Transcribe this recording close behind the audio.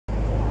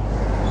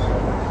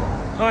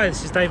Hi,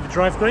 this is David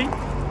Drive Green.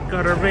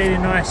 Got a really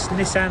nice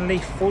Nissan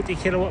Leaf 40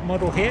 kilowatt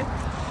model here.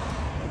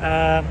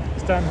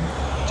 It's done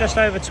just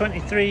under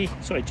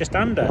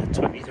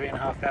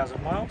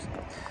 23,500 miles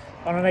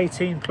on an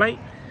 18 plate,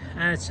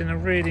 and it's in a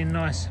really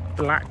nice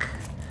black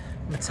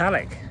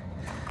metallic.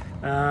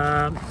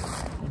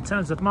 In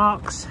terms of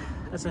marks,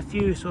 there's a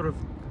few sort of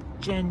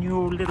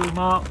genuine little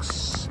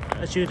marks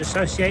as you'd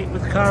associate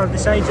with a car of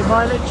this age and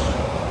mileage,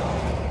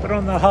 but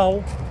on the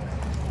whole,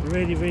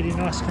 really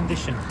nice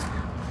condition.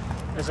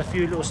 There's a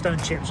few little stone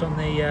chips on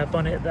the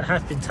bonnet that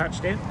have been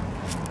touched in.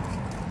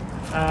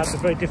 They're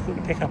very difficult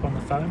to pick up on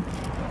the phone.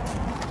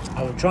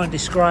 I will try and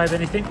describe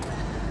anything,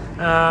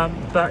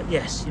 but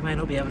yes, you may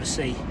not be able to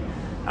see.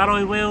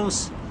 Alloy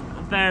wheels,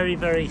 a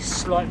very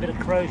slight bit of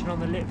corrosion on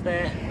the lip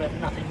there, but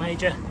nothing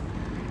major.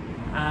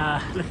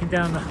 Looking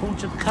down the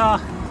haunch of the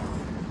car,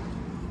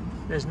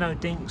 there's no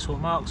dinks or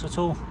marks at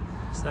all,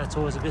 so that's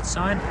always a good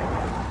sign.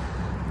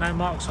 No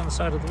marks on the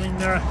side of the wing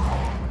mirror.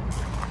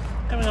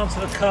 Coming onto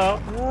the car,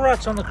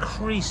 right on the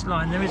crease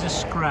line, there is a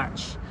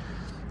scratch.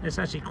 It's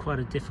actually quite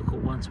a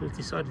difficult one, so we've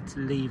decided to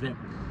leave it.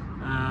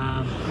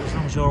 As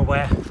long as you're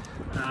aware,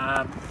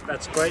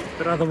 that's great.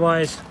 But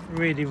otherwise,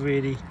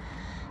 really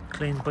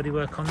clean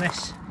bodywork on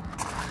this.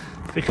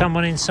 If we come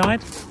on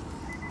inside,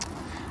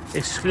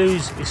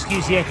 excuse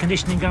the air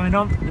conditioning going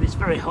on, but it's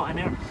very hot in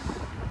here.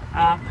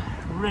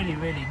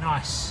 Really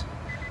nice,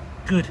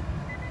 good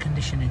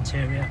condition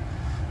interior.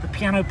 The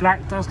piano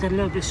black does get a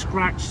little bit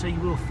scratched, so you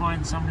will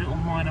find some little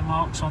minor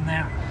marks on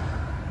there,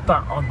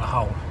 but on the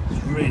whole,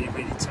 it's really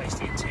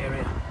tasty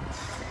interior.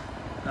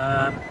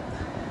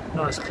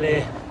 Nice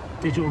clear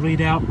digital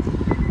readout,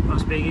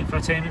 nice big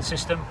infotainment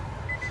system,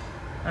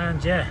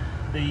 and yeah,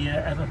 the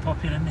ever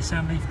popular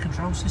Nissan Leaf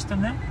control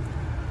system there.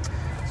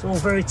 It's all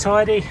very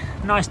tidy,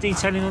 nice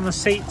detailing on the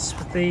seats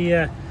with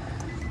the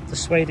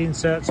suede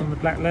inserts on the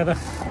black leather.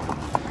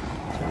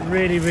 So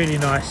really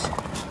nice.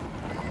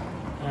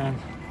 And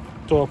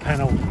door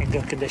panel in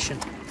good condition.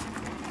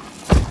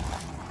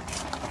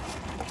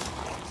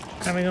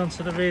 Coming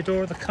onto the rear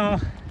door of the car,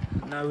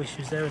 no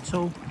issues there at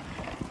all.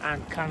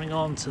 And coming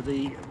on to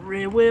the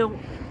rear wheel,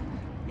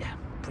 yeah,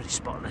 pretty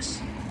spotless,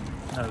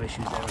 no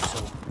issues there at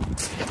all.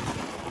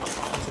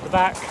 Onto the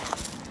back,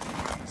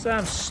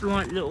 some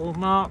slight little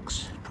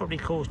marks, probably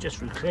caused just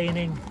through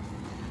cleaning,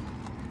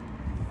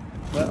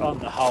 but on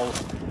the whole,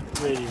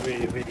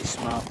 really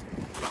smart.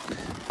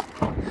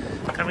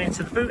 Coming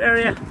into the boot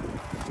area,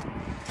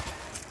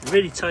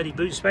 really tidy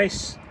boot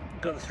space.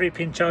 Got the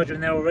 3-pin charger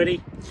in there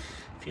already.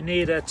 If you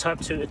need a Type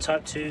 2 to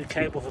Type 2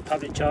 cable for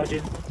public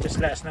charging, just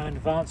let us know in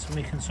advance and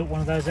we can sort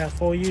one of those out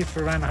for you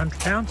for around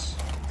 £100.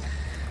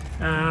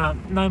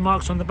 No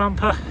marks on the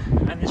bumper,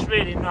 and this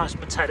really nice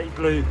metallic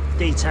blue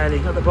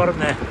detailing at the bottom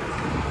there.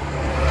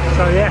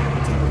 So yeah,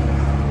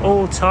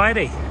 all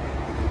tidy.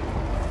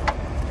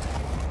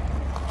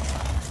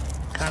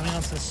 Coming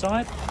onto the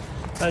side,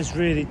 those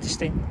really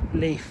distinct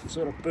Leaf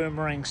sort of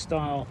boomerang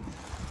style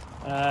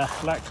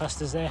light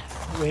clusters there,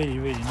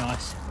 really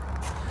nice.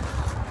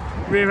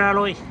 Rear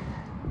alloy,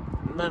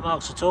 no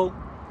marks at all,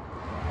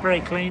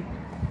 very clean.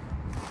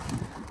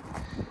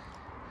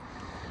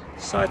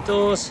 Side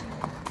doors,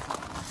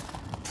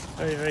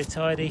 very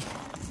tidy.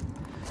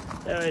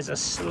 There is a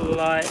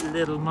slight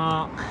little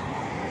mark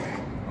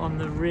on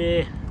the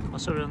rear,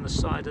 on the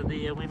side of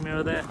the wing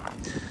mirror there.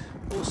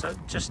 Also,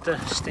 just to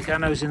stick our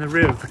nose in the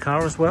rear of the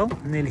car as well,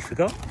 nearly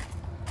forgot.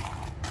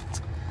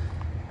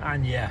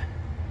 And yeah,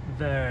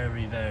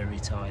 very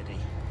tidy.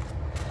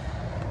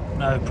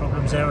 No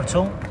problems there at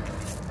all.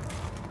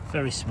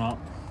 Very smart.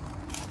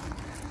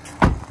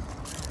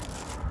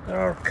 There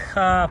are a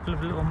couple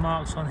of little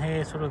marks on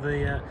here, sort of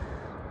the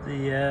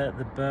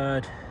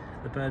bird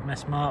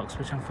mess marks,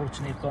 which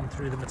unfortunately have gone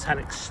through the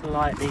metallic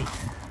slightly,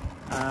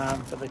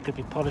 but they could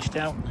be polished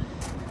out.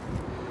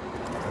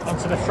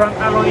 Onto the front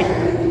alloy.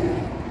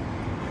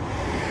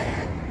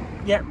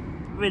 Yep,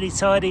 really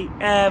tidy.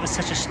 With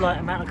such a slight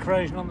amount of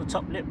corrosion on the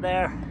top lip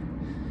there.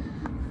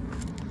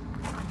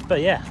 But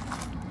yeah,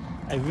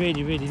 a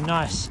really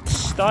nice,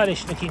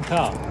 stylish looking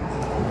car.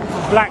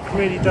 Black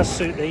really does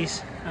suit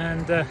these,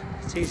 and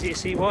it's easy to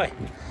see why.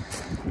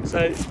 So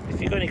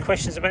if you've got any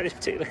questions about this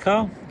particular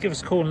car, give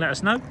us a call and let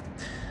us know.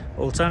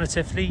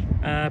 Alternatively,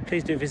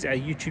 please do visit our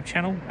YouTube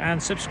channel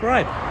and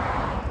subscribe.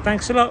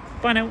 Thanks a lot.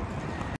 Bye now.